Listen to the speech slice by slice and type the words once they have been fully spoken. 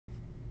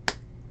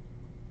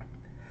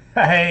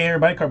Hey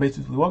everybody,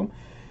 Carbase, welcome.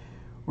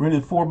 We're into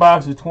 4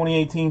 boxes of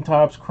 2018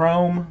 Topps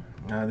Chrome.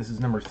 This is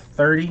number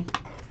 30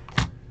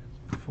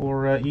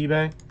 for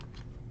eBay.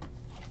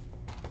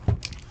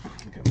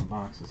 Look at my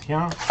boxes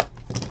here.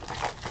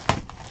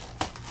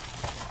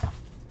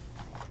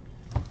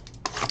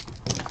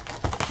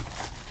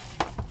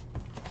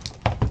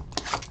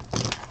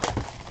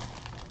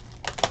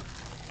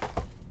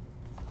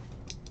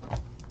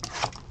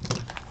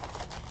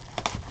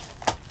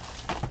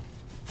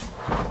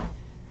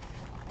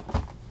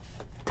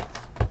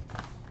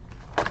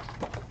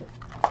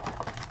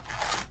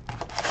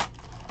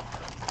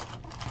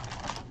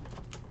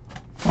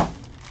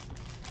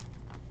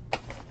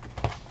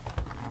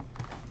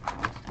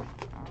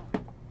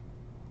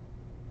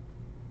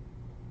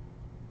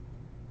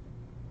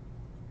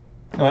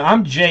 No,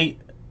 I'm Jay.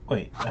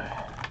 Wait.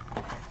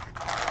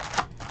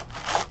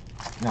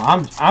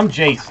 No, I'm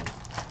Jason.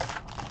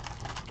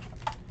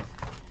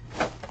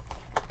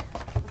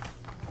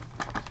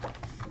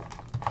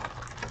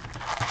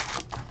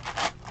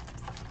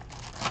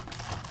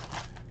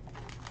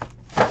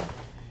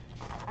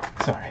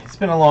 Sorry, it's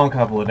been a long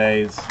couple of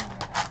days.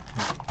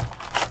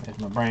 If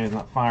my brain is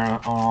not firing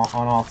on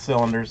all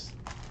cylinders.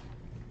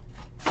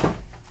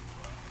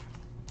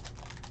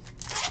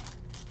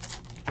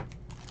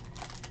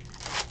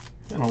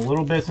 Been a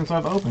little bit since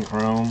I've opened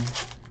Chrome.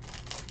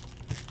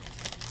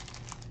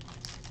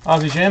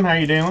 Aussie Jim, how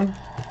you doing?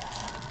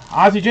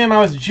 Aussie Jim, I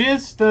was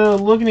just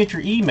looking at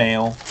your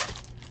email,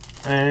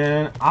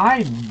 and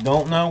I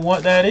don't know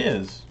what that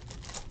is.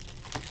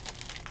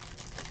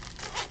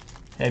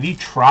 Have you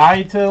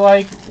tried to,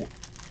 like,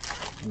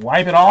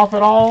 wipe it off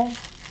at all?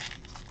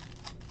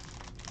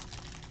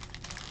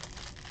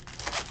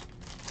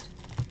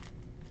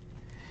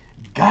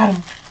 Got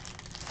him.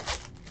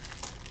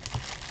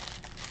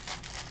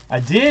 I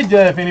did,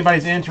 if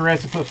anybody's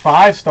interested, put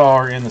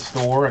 5-star in the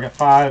store. I got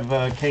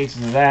 5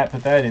 cases of that.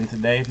 Put that in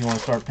today if you want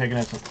to start picking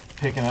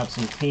up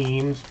some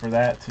teams for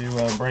that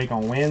to break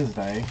on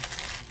Wednesday.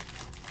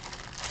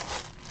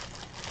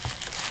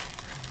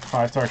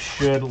 5-star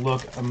should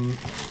look,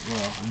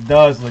 well,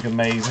 does look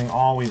amazing.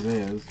 Always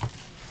is.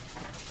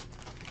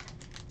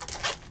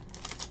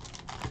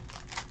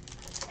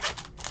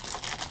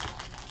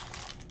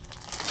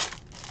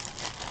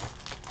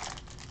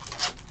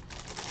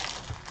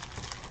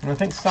 And I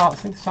think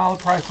solid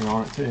pricing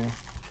on it too.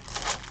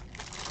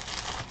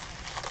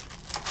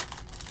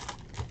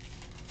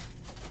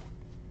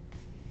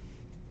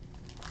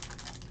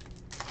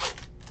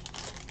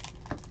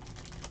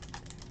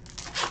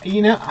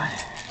 You know,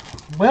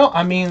 well,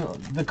 I mean,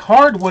 the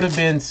card would have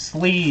been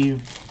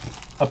sleeved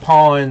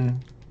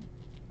upon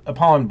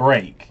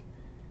break.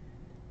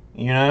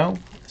 You know,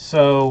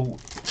 so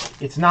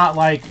it's not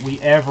like we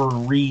ever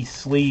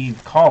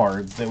re-sleeved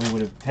cards, that we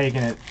would have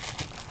taken it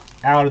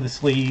out of the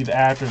sleeve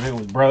after it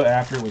was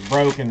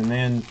broken, and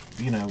then,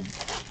 you know,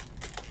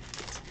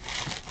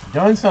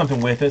 done something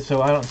with it. So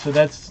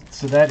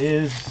that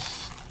is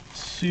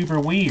super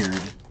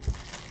weird.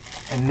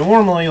 And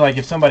normally, like,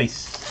 if somebody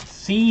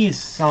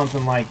sees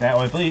something like that,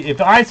 or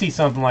if I see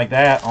something like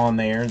that on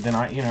there, then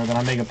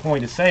I make a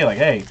point to say, like,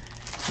 hey,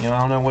 you know, I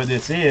don't know what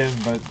this is,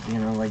 but, you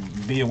know, like,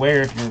 be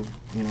aware if you're,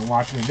 you know,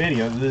 watching the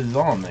video, this is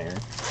on there.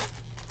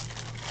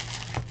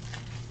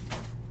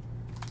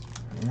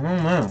 I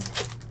don't know.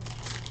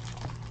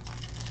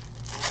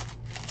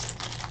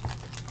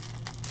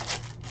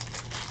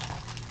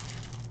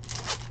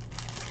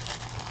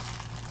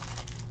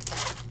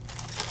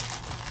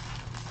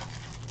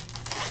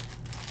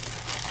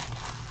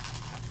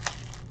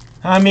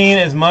 I mean,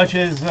 as much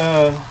as, you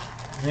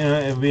know,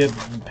 it would be a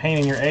pain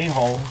in your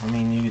a-hole, I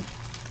mean, you could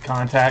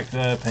contact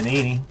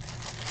Panini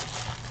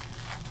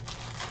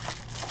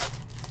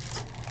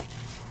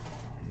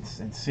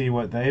and see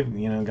what they've,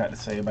 you know, got to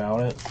say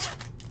about it.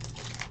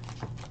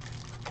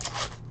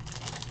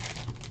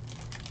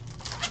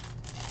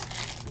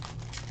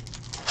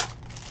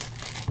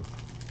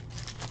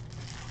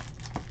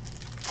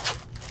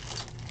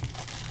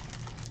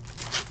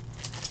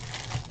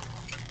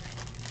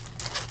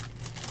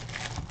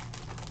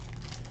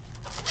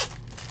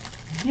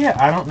 Yeah,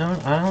 I don't know.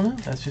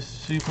 That's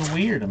just super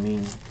weird. I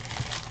mean,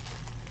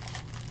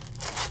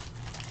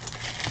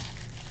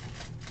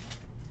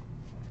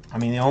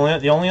 the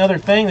only other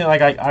thing that,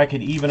 like, I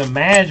could even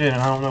imagine,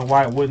 and I don't know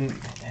why it wouldn't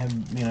have,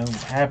 you know,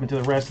 happened to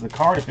the rest of the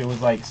card, if it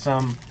was like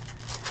some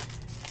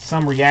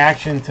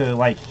reaction to,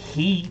 like,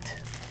 heat,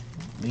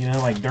 you know,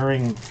 like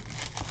during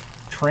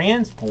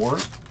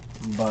transport.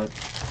 But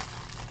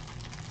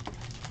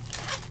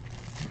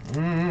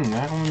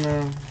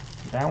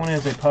that one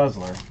is a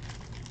puzzler.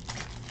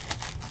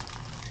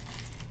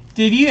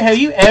 Did you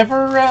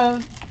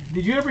ever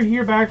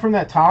hear back from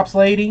that Topps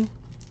lady?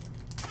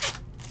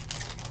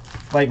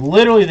 Like,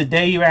 literally the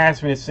day you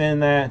asked me to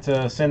send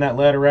that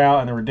letter out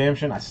and the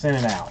redemption, I sent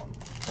it out.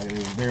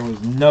 There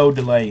was no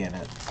delay in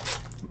it.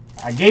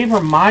 I gave her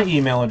my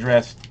email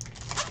address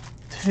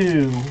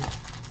too,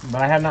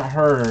 but I have not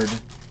heard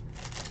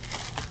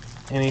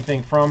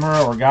anything from her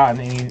or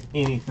gotten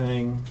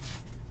anything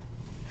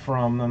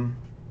from them.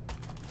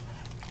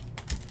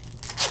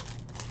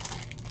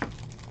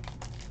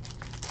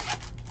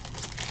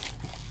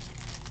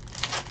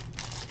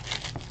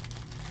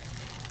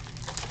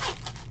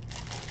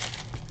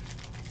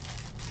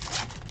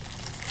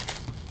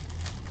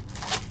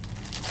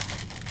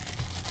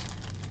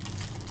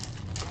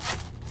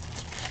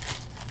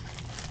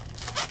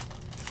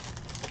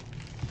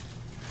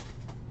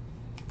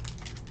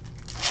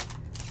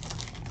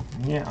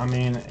 Yeah, I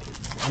mean,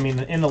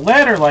 in the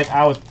letter, like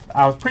I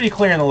was pretty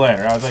clear in the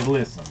letter. I was like,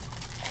 listen,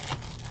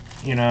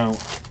 you know,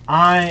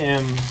 I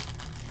am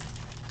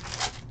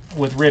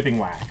with Ripping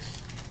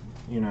Wax,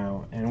 you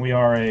know, and we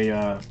are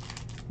a,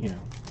 you know,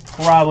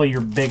 probably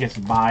your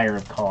biggest buyer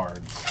of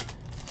cards.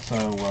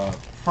 So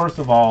first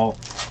of all,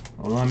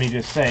 let me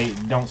just say,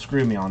 don't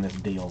screw me on this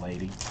deal,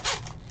 lady.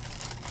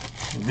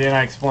 Then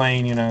I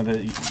explained, you know,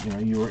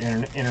 that you were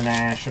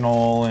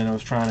international, and I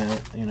was trying to,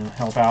 you know,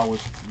 help out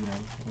with, you know,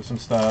 with some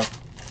stuff.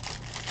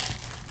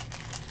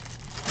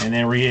 And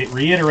then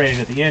reiterated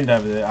at the end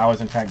of it, I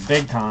was in fact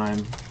big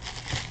time,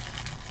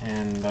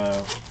 and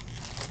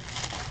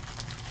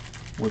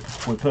would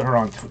put her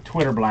on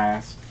Twitter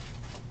blast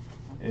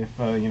if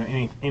you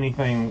know,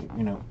 anything,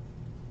 you know,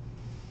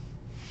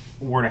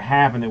 were to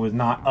happen that was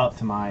not up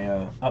to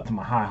my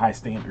high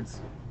standards.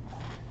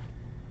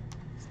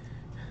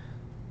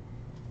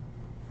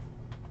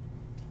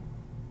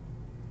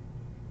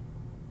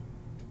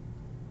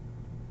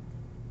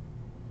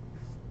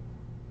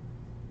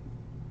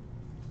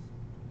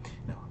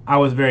 No, I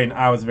was very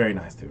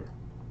nice to her.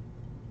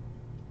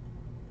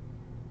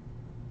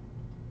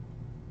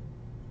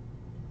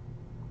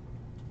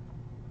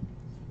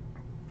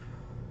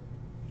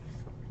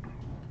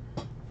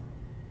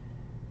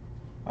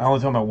 I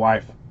always tell my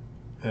wife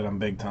that I'm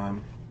big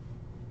time.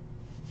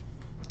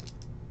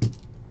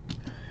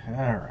 All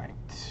right,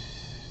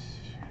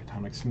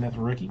 Atomic Smith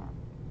rookie.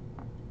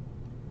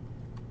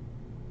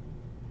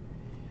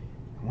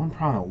 One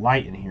problem, the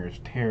light in here is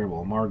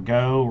terrible.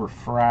 Margot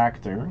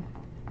refractor.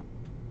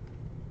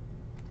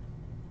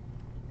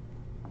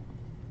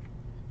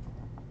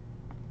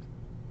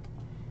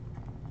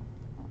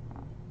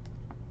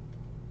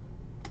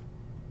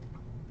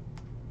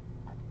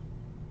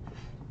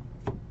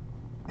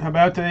 How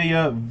about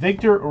a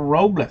Victor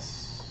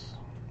Robles,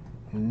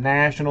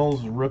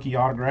 Nationals rookie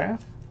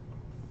autograph?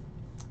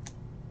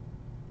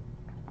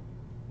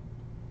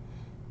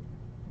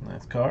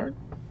 Nice card.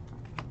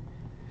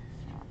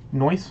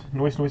 Noise.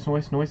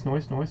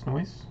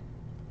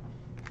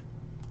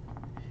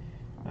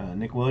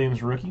 Nick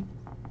Williams rookie.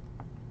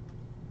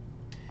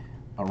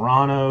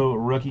 Arano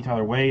rookie.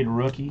 Tyler Wade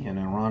rookie, and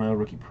Arano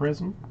rookie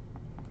prism.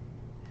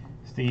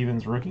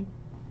 Stevens rookie.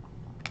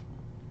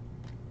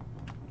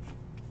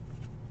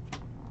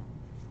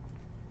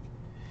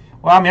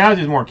 Well, I mean, I was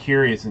just more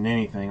curious than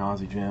anything,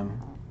 Aussie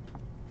Jim.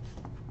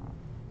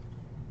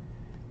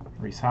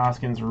 Reese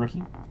Hoskins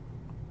rookie.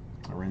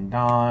 A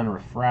Rendon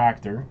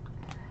refractor.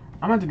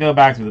 I'm going to have to go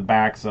back to the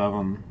backs of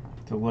them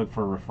to look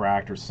for a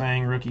refractor.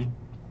 Sang rookie,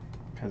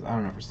 because I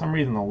don't know, for some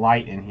reason the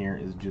light in here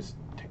is just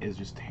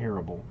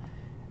terrible.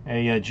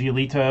 A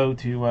Giolito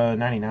to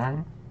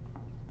 99.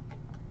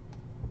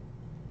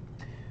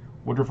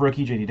 Woodruff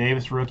rookie. J.D.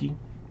 Davis rookie.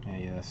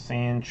 A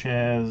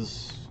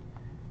Sanchez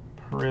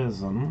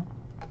prism.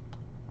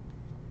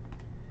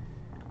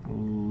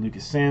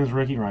 Lucas Sims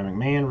rookie. Ryan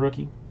McMahon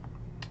rookie.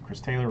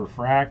 Chris Taylor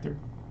refractor.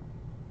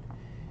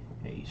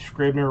 A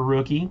Scribner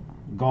rookie.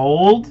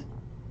 Gold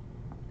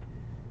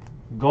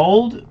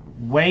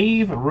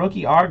wave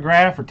rookie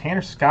autograph for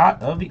Tanner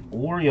Scott of the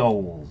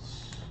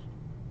Orioles.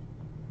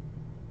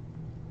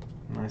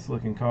 Nice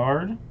looking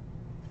card.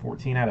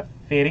 14 out of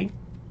 50.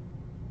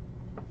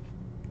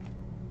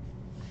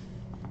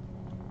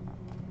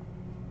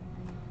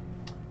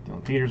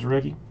 Dylan Peters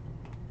rookie.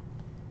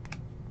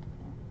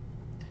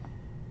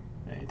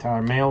 A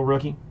Tyler Mahle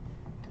rookie.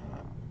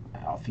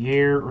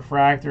 Alfier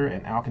refractor,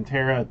 and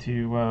Alcantara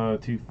to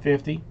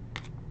 250.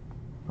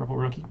 Purple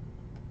rookie.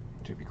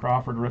 J.P.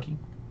 Crawford rookie.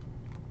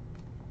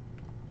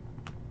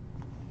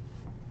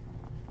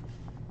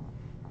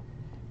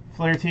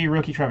 Flaherty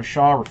rookie. Travis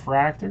Shaw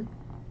refractor.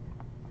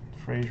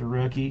 Frazier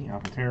rookie.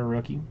 Alcantara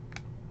rookie.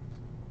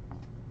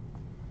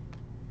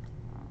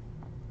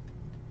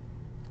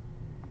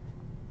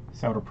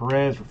 Salvador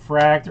Perez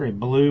refractor. A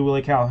blue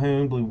Willie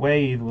Calhoun. Blue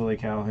wave Willie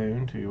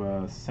Calhoun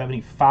to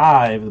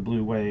 75. The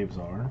blue waves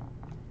are.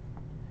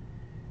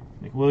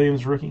 Nick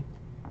Williams rookie.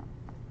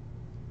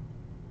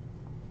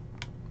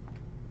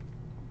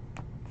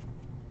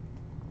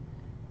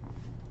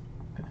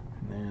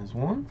 There's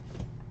one.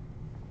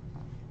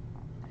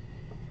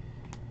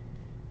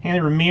 Hanley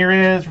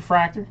Ramirez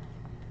refractor.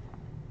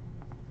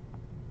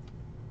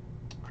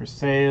 Chris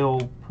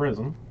Sale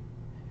prism.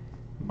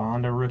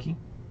 Bonda rookie.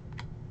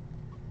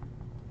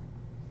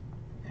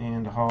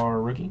 And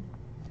Har rookie.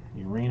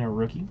 Urena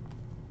rookie.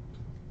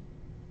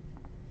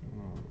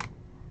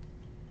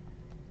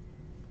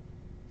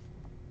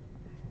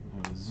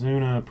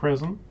 Zuna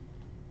prism.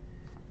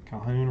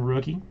 Calhoun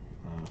rookie.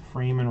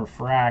 Freeman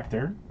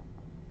refractor.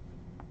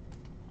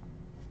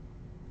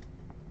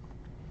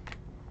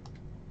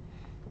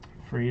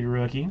 Freed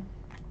rookie.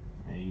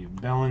 A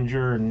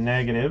Bellinger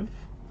negative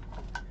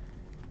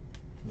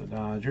for the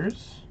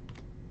Dodgers.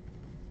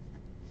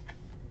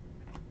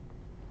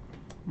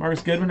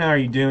 Marcus Goodman, how are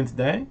you doing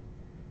today?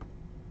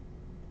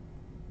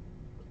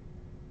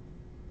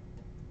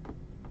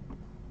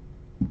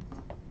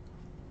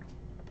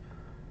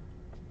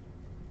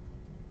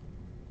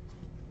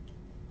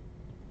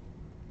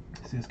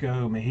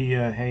 Cisco,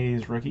 Mejia,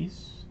 Hayes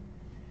rookies.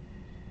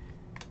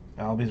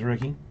 Albies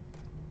rookie.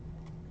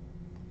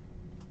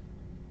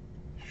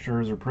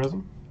 Scherzer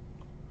Prism.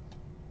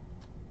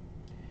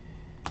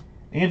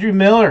 Andrew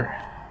Miller,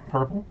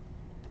 purple.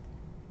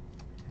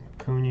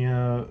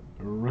 Acuna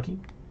rookie.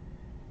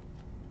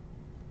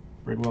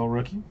 Bridwell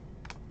rookie.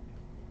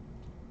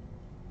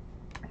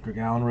 Greg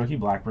Allen rookie.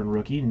 Blackburn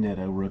rookie.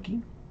 Neto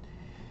rookie.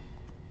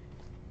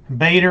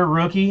 Bader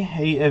rookie.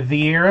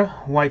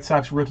 Vieira, White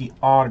Sox rookie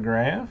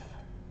autograph.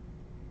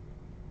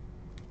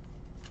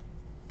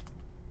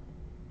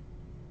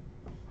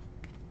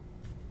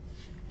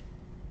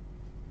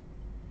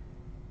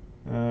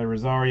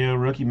 Rosario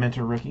rookie.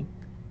 Mentor rookie.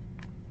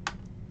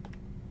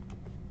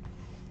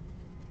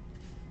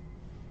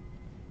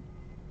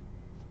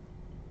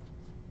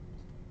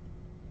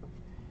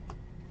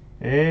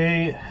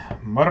 A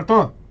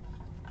Marathon.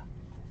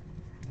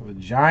 The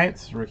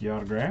Giants rookie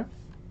autograph.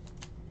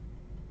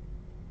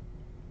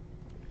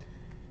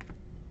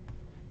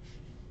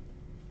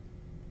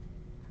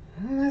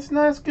 That's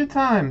nice. Good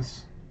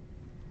times.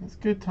 That's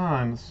good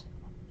times.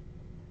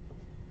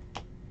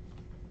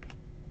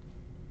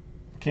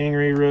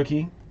 Kingery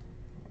rookie.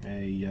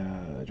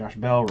 A Josh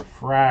Bell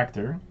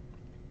refractor.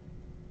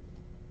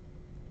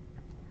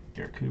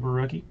 Garrett Cooper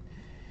rookie.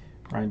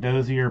 Ryan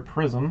Dozier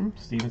Prism.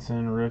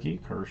 Stevenson rookie.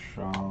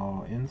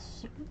 Kershaw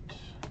insert.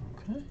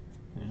 Okay,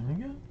 there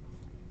we go.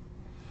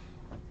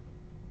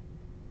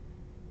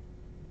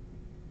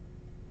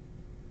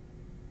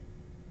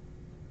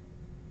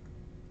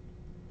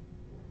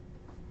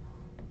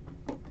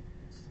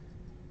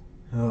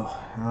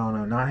 Oh, I don't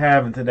know. Not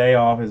having today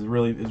off is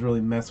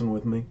really messing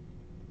with me.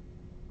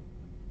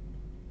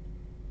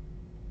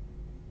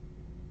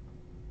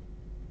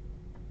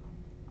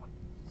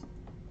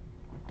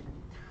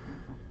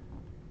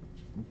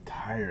 I'm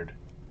tired.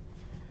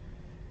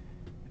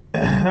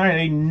 All right,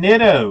 a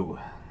Neto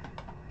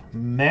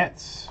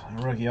Mets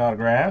rookie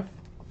autograph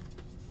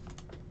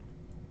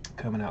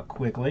coming out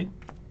quickly.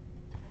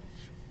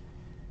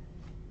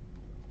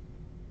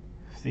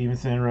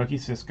 Stevenson rookie,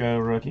 Cisco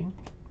rookie.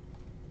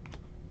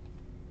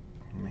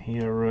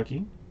 Mejia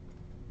rookie.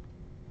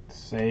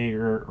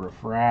 Sager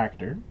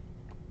refractor.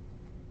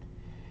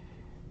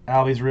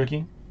 Albies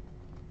rookie.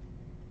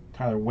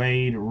 Tyler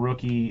Wade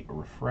rookie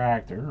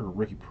refractor or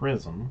rookie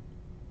prism.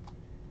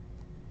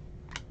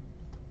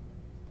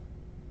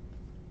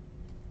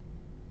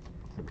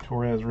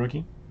 Torres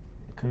rookie.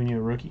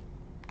 Acuna rookie.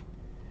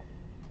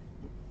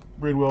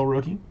 Bridwell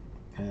rookie.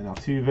 And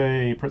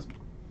Altuve prism.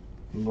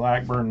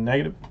 Blackburn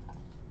negative.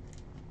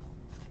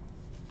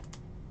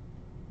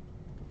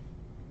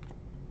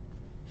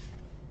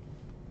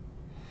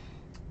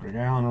 Greg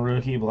Allen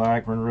rookie,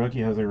 Blackburn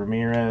rookie, Jose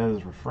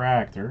Ramirez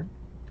refractor,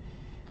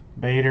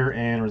 Bader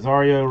and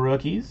Rosario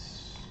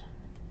rookies,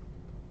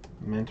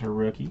 Mentor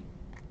rookie,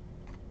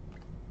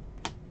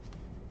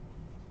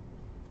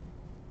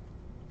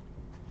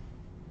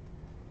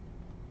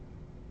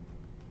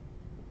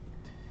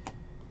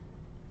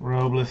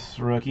 Robles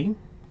rookie,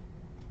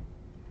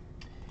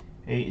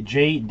 a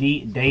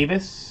J.D.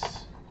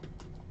 Davis,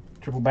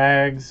 triple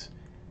bags,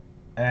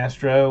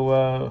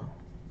 Astro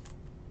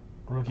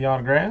rookie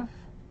autograph.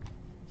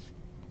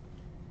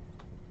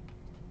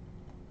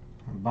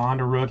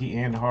 Bonder rookie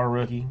and Har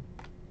rookie.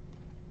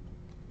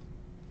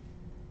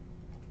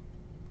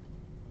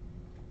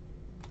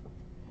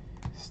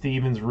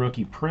 Stevens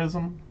rookie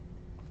prism.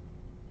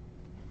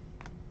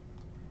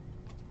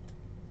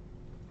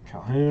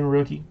 Calhoun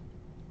rookie.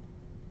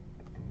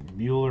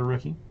 Bueller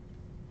rookie.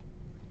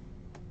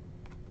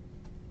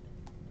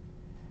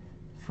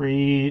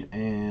 Freed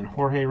and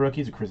Jorge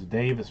rookies. A Chris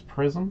Davis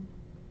prism.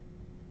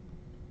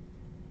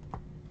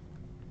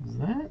 Is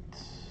that?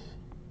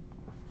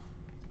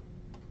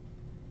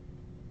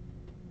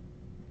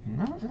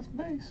 No, that's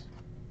base.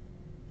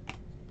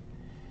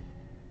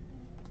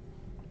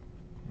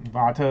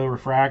 Vato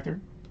refractor.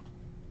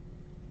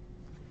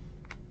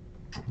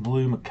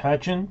 Blue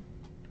McCutcheon.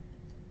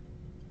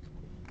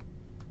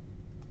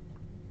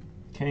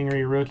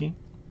 Kingery rookie.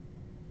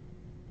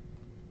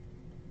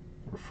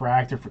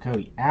 Refractor for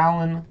Cody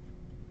Allen.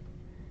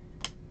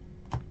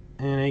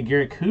 And a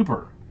Garrett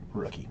Cooper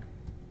rookie.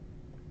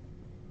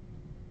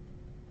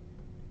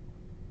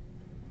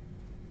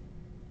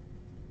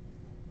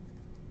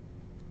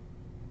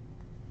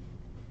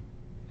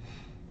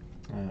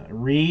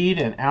 Reed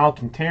and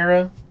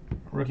Alcantara,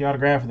 rookie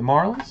autograph for the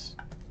Marlins.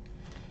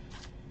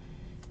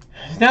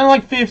 It's down to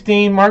like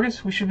 15,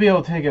 Marcus. We should be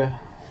able to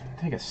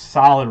take a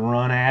solid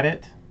run at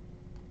it.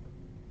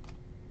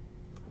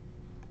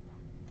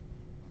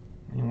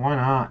 I mean, why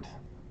not?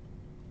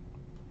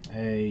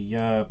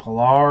 A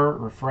Pilar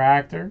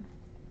refractor,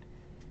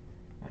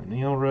 a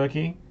Neal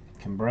rookie,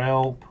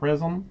 Kimbrel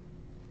prism,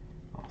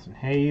 Austin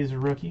Hayes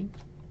rookie,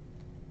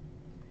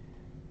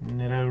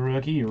 Neto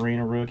rookie,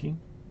 Urena rookie.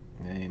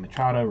 A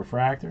Machado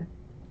refractor.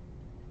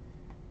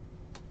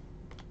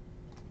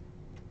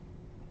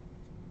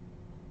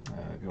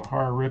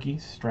 Gohara rookie,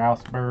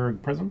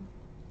 Strasburg prism.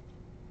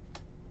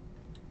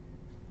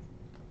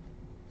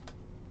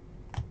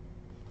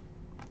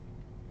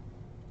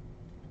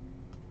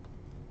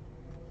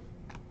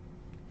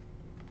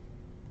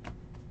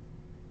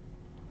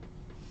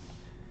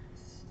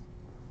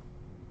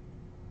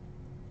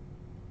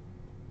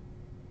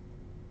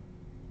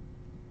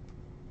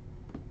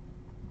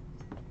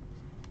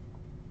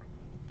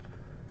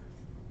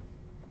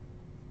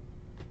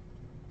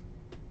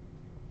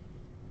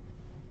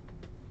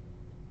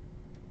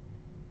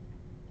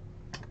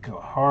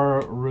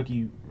 Hara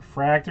rookie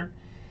refractor.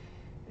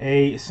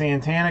 A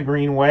Santana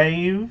green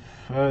wave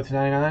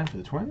 /99 for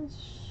the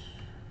Twins.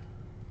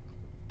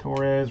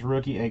 Torres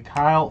rookie. A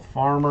Kyle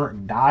Farmer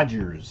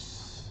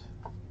Dodgers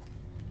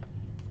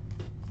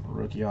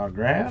rookie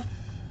autograph.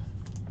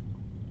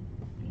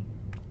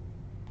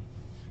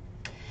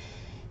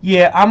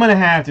 Yeah, I'm gonna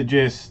have to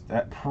just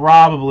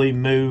probably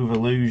move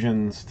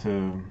Illusions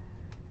to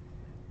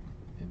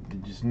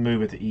just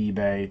move it to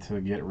eBay to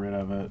get rid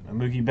of it. A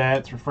Mookie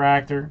Betts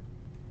refractor.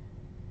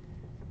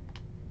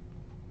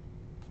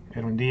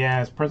 Edwin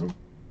Diaz prism.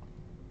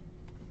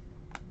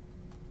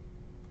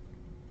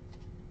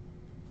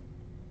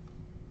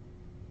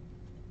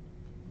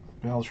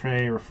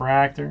 Beltray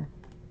refractor.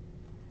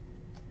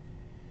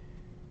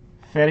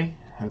 Fetty,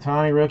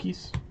 Otani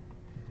rookies.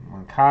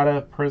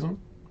 Moncada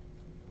prism.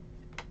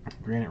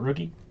 Granite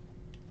rookie.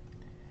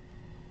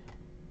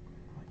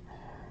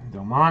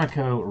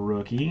 Delmonico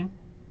rookie.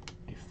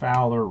 A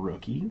Fowler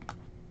rookie.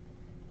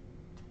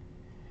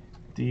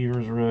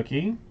 Devers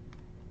rookie.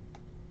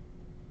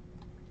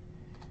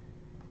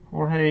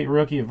 Jorge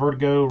rookie, a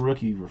Vertigo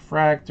rookie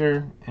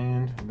refractor,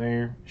 and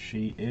there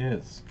she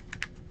is.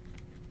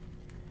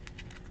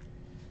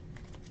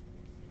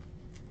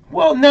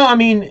 Well, no, I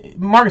mean,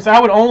 Marcus, I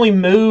would only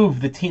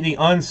move the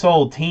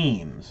unsold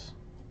teams.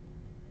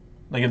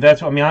 Like, if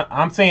that's what I mean,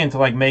 I'm saying to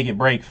like make it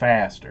break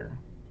faster.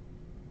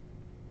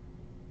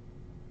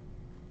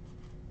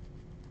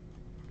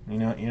 You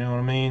know what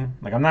I mean?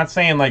 Like, I'm not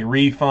saying like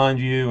refund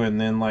you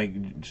and then like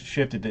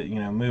shift it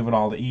to, move it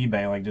all to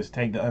eBay. Like, just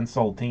take the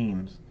unsold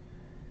teams.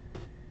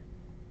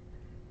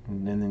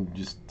 And then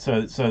just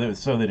so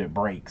that it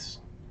breaks.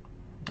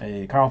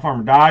 A Kyle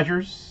Farmer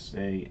Dodgers,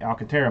 a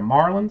Alcantara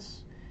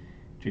Marlins,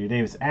 J.D.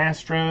 Davis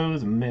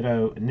Astros, a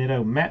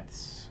Nitto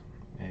Mets,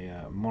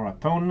 a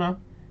Maratona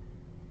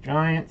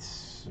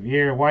Giants,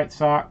 Vieira White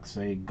Sox,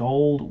 a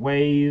Gold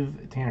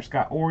Wave Tanner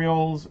Scott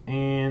Orioles,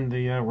 and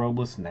the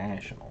Robles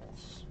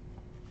Nationals.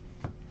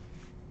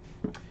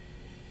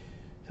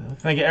 So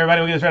thank you everybody.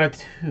 We'll get this right up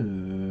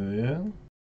to